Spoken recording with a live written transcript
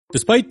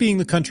Despite being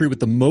the country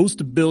with the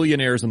most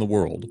billionaires in the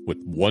world, with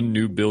one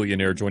new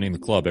billionaire joining the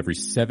club every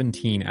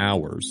 17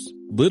 hours,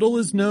 little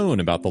is known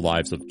about the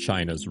lives of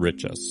China's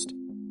richest.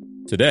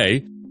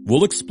 Today,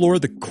 we'll explore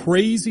the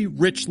crazy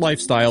rich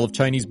lifestyle of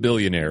Chinese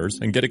billionaires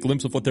and get a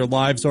glimpse of what their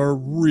lives are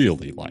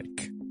really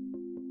like.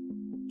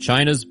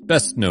 China's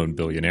best-known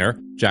billionaire,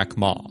 Jack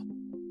Ma.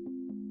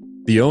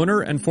 The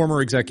owner and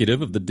former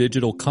executive of the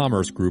digital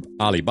commerce group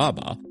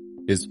Alibaba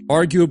is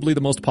arguably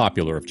the most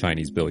popular of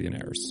Chinese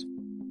billionaires.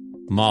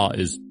 Ma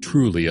is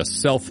truly a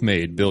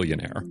self-made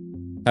billionaire,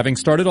 having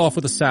started off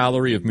with a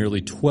salary of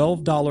merely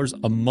 $12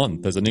 a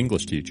month as an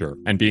English teacher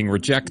and being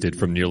rejected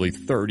from nearly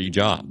 30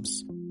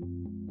 jobs.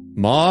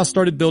 Ma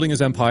started building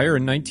his empire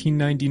in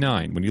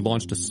 1999 when he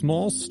launched a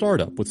small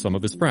startup with some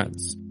of his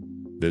friends.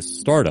 This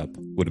startup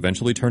would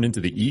eventually turn into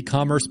the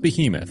e-commerce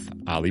behemoth,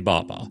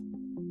 Alibaba.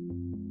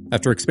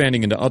 After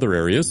expanding into other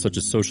areas such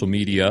as social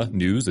media,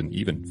 news, and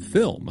even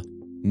film,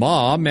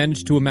 Ma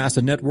managed to amass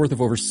a net worth of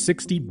over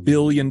 $60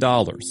 billion,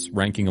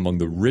 ranking among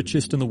the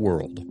richest in the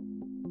world.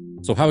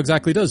 So how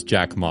exactly does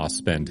Jack Ma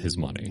spend his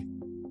money?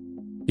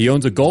 He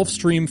owns a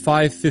Gulfstream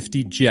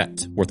 550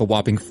 jet worth a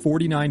whopping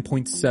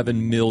 $49.7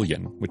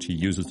 million, which he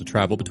uses to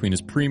travel between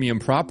his premium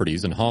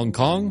properties in Hong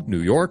Kong,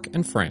 New York,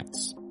 and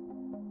France.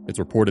 It's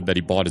reported that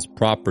he bought his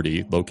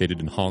property, located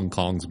in Hong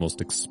Kong's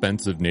most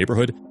expensive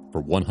neighborhood,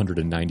 for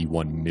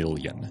 $191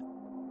 million.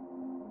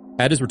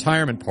 At his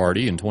retirement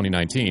party in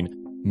 2019,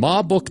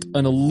 Ma booked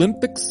an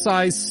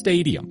Olympic-sized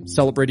stadium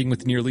celebrating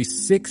with nearly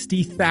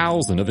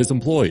 60,000 of his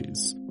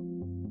employees.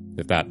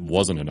 If that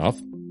wasn't enough,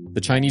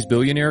 the Chinese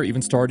billionaire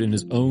even starred in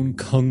his own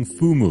kung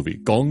fu movie,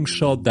 Gong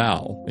Shao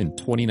Dao, in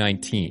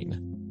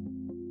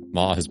 2019.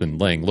 Ma has been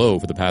laying low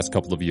for the past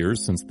couple of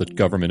years since the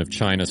government of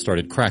China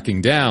started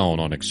cracking down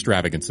on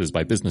extravagances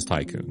by business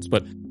tycoons,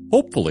 but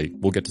hopefully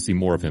we'll get to see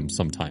more of him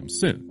sometime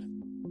soon.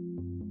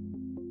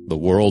 The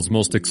world's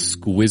most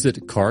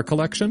exquisite car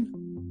collection?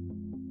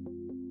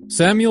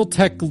 Samuel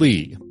Tech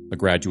Lee, a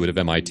graduate of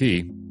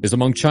MIT, is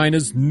among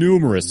China's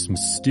numerous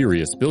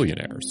mysterious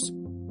billionaires.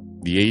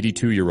 The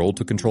 82-year-old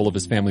took control of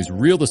his family's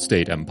real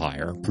estate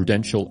empire,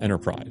 Prudential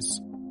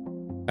Enterprise.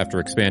 After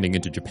expanding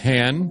into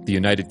Japan, the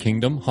United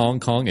Kingdom, Hong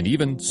Kong, and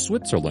even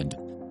Switzerland,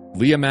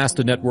 Lee amassed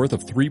a net worth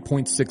of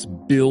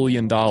 $3.6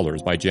 billion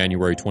by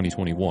January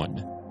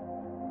 2021.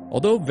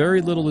 Although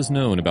very little is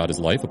known about his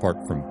life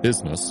apart from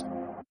business,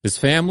 his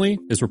family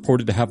is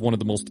reported to have one of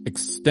the most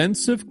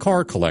extensive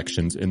car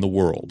collections in the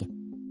world.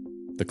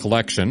 The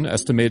collection,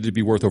 estimated to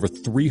be worth over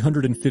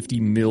 $350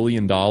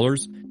 million,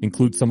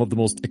 includes some of the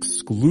most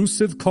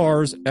exclusive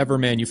cars ever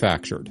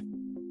manufactured.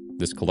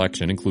 This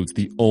collection includes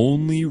the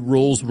only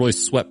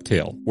Rolls-Royce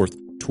Sweptail, worth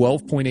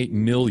 $12.8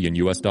 million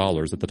at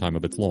the time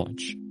of its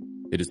launch.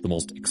 It is the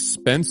most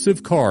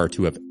expensive car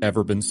to have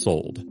ever been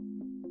sold.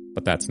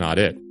 But that's not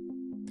it.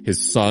 His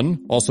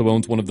son also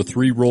owns one of the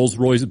 3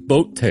 Rolls-Royce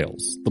Boat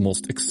Tails, the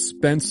most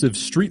expensive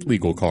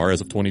street-legal car as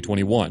of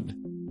 2021.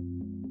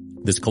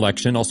 This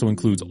collection also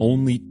includes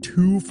only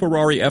 2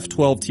 Ferrari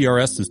F12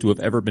 TRSs to have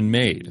ever been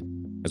made,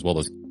 as well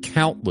as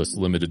countless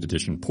limited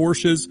edition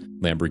Porsches,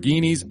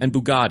 Lamborghinis, and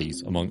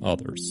Bugattis, among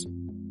others.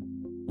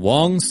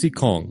 Wang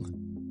Xikong.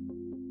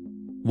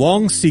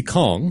 Wang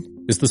Xikong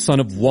is the son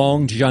of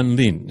Wang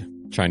Jianlin,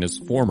 China's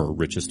former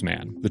richest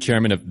man, the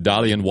chairman of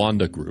Dalian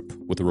Wanda Group,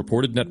 with a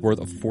reported net worth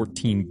of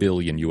 $14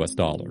 billion.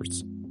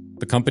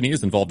 The company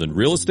is involved in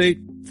real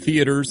estate,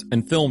 theaters,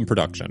 and film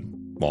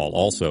production, while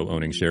also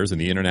owning shares in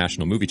the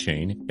international movie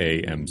chain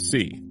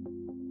AMC.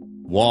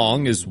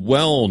 Wang is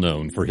well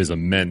known for his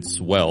immense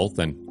wealth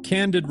and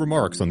candid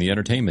remarks on the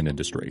entertainment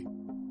industry.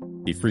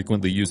 He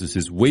frequently uses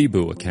his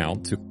Weibo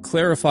account to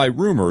clarify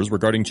rumors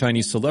regarding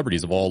Chinese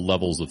celebrities of all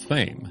levels of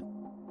fame.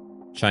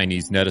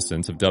 Chinese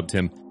netizens have dubbed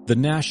him the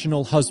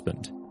national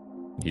husband.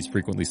 He's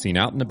frequently seen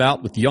out and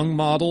about with young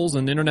models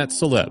and internet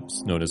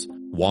celebs known as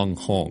Wang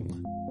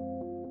Hong.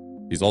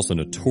 He's also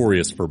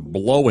notorious for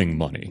blowing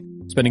money,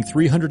 spending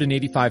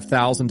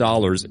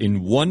 $385,000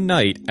 in one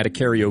night at a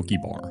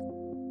karaoke bar.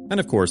 And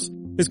of course,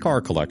 his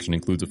car collection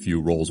includes a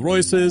few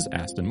Rolls-Royces,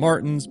 Aston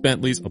Martins,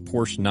 Bentleys, a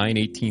Porsche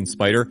 918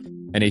 Spider,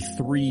 and a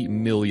 $3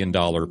 million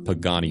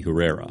Pagani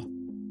Huayra.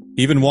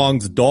 Even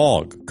Wang's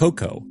dog,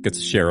 Coco, gets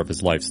a share of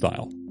his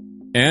lifestyle.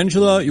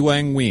 Angela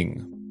Yuang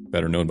Wing,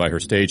 better known by her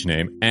stage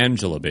name,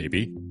 Angela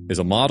Baby, is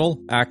a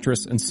model,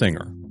 actress, and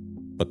singer.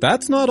 But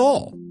that's not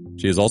all.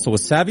 She is also a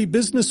savvy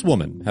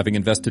businesswoman, having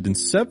invested in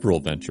several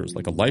ventures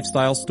like a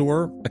lifestyle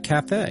store, a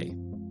cafe.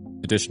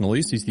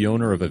 Additionally, she's the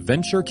owner of a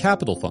venture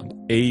capital fund,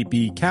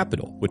 AB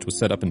Capital, which was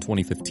set up in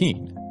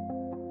 2015.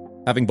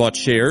 Having bought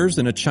shares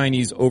in a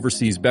Chinese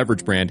overseas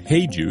beverage brand,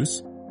 Hey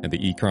Juice, and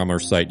the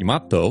e-commerce site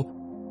Yamato,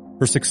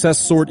 her success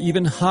soared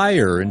even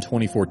higher in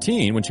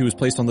 2014 when she was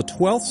placed on the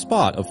 12th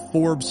spot of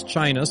Forbes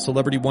China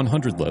Celebrity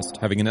 100 list,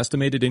 having an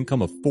estimated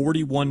income of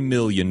 41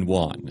 million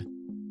won.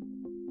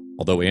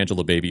 Although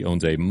Angela Baby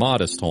owns a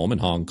modest home in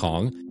Hong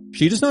Kong,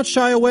 she does not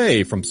shy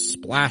away from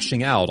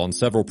splashing out on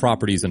several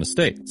properties and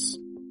estates.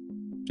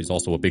 She's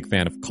also a big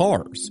fan of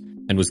cars,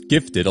 and was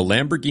gifted a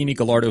Lamborghini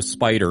Gallardo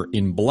Spider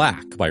in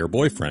black by her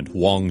boyfriend,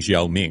 Wang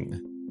Xiaoming.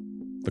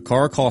 The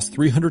car cost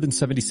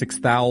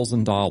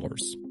 $376,000.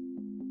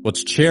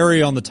 What's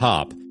cherry on the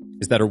top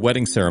is that her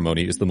wedding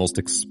ceremony is the most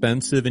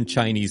expensive in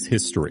Chinese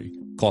history,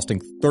 costing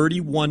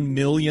 $31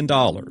 million,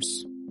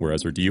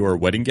 whereas her Dior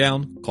wedding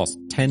gown cost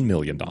 $10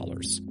 million.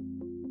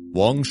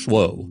 Wang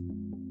Shuo.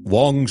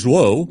 Wang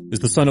Shuo is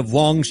the son of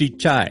Wang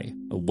Zhichai,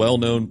 a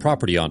well-known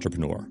property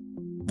entrepreneur.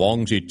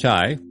 Wang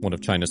Zhichai, one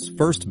of China's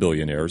first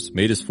billionaires,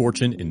 made his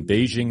fortune in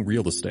Beijing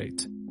real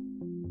estate.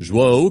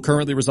 Zhuo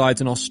currently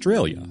resides in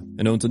Australia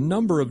and owns a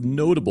number of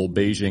notable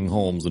Beijing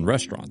homes and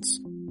restaurants.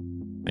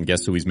 And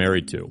guess who he's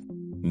married to?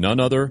 None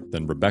other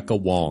than Rebecca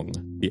Wong,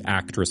 the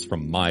actress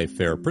from My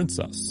Fair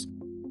Princess.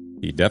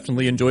 He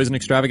definitely enjoys an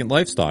extravagant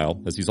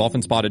lifestyle, as he's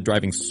often spotted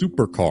driving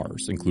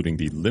supercars, including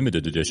the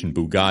limited edition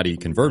Bugatti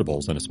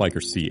convertibles and a Spiker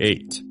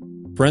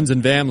C8. Friends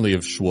and family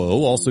of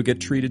Shuo also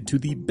get treated to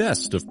the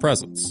best of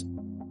presents.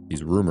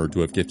 He's rumored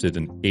to have gifted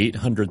an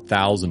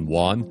 800,000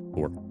 won,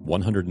 or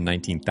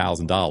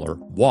 $119,000,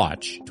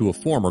 watch to a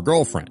former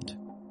girlfriend.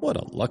 What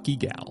a lucky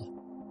gal.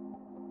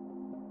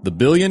 The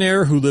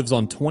billionaire who lives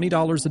on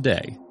 $20 a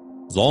day,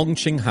 Zhong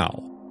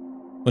Qinghao.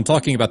 When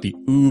talking about the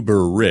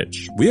uber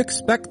rich, we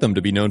expect them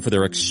to be known for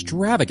their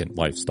extravagant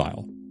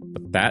lifestyle.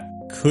 But that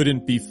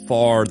couldn't be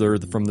farther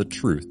from the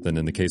truth than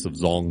in the case of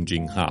Zhong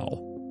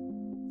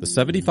Qinghao. The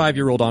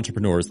 75-year-old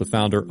entrepreneur is the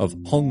founder of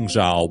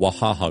Hongzhou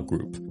Wahaha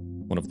Group,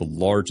 one of the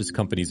largest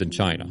companies in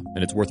China,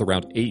 and it's worth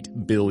around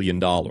 $8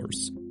 billion.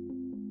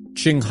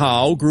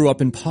 Qinghao grew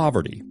up in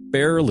poverty,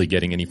 barely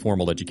getting any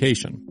formal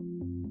education.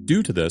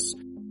 Due to this,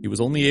 he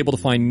was only able to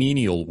find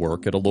menial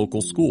work at a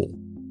local school.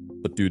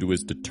 But due to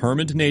his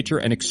determined nature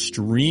and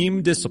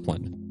extreme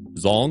discipline,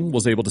 Zhong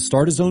was able to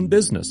start his own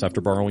business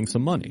after borrowing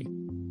some money.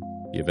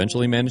 He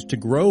eventually managed to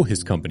grow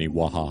his company,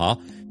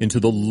 Wahaha, into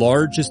the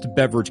largest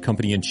beverage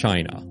company in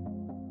China.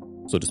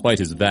 So despite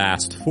his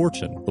vast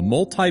fortune, the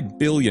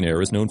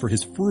multi-billionaire is known for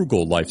his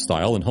frugal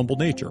lifestyle and humble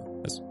nature,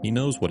 as he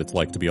knows what it's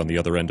like to be on the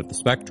other end of the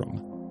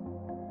spectrum.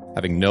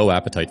 Having no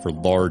appetite for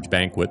large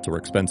banquets or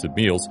expensive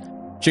meals,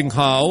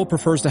 Qinghao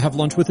prefers to have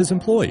lunch with his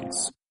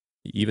employees.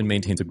 He even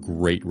maintains a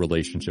great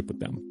relationship with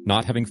them,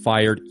 not having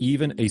fired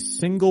even a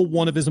single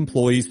one of his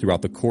employees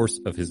throughout the course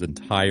of his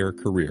entire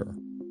career.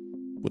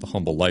 With a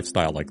humble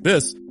lifestyle like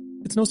this,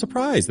 it's no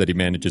surprise that he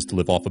manages to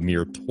live off a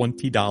mere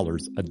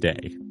 $20 a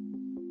day.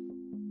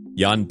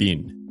 Yan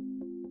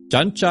Bin.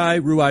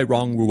 Janchai Ruai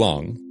Rong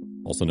Ruang,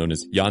 also known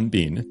as Yan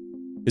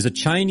Bin, is a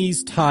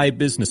Chinese Thai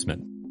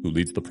businessman who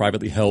leads the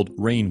privately held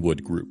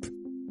Rainwood Group.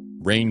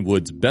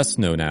 Rainwood's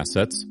best-known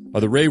assets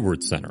are the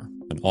Rayward Center,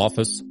 an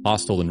office,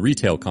 hostel, and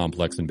retail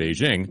complex in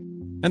Beijing,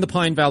 and the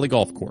Pine Valley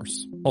Golf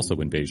Course, also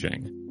in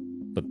Beijing.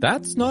 But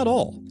that's not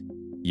all.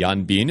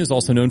 Yan Bin is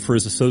also known for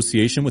his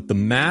association with the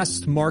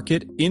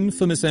mass-market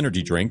infamous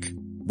energy drink,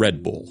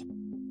 Red Bull.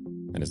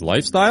 And his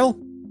lifestyle?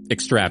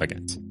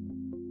 Extravagant.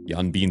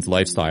 Yan Bin's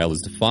lifestyle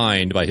is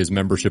defined by his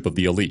membership of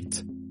the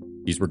elite.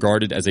 He's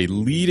regarded as a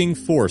leading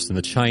force in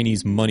the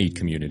Chinese money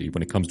community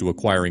when it comes to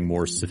acquiring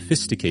more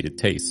sophisticated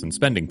tastes and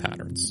spending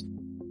patterns.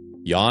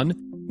 Yan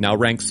now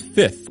ranks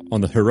 5th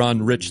on the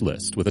Huron Rich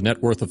list with a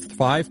net worth of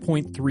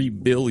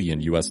 $5.3 billion.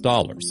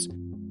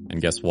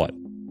 And guess what?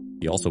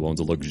 He also owns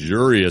a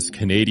luxurious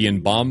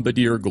Canadian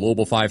Bombardier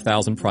Global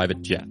 5000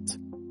 private jet.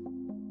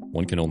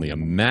 One can only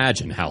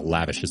imagine how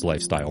lavish his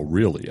lifestyle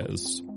really is.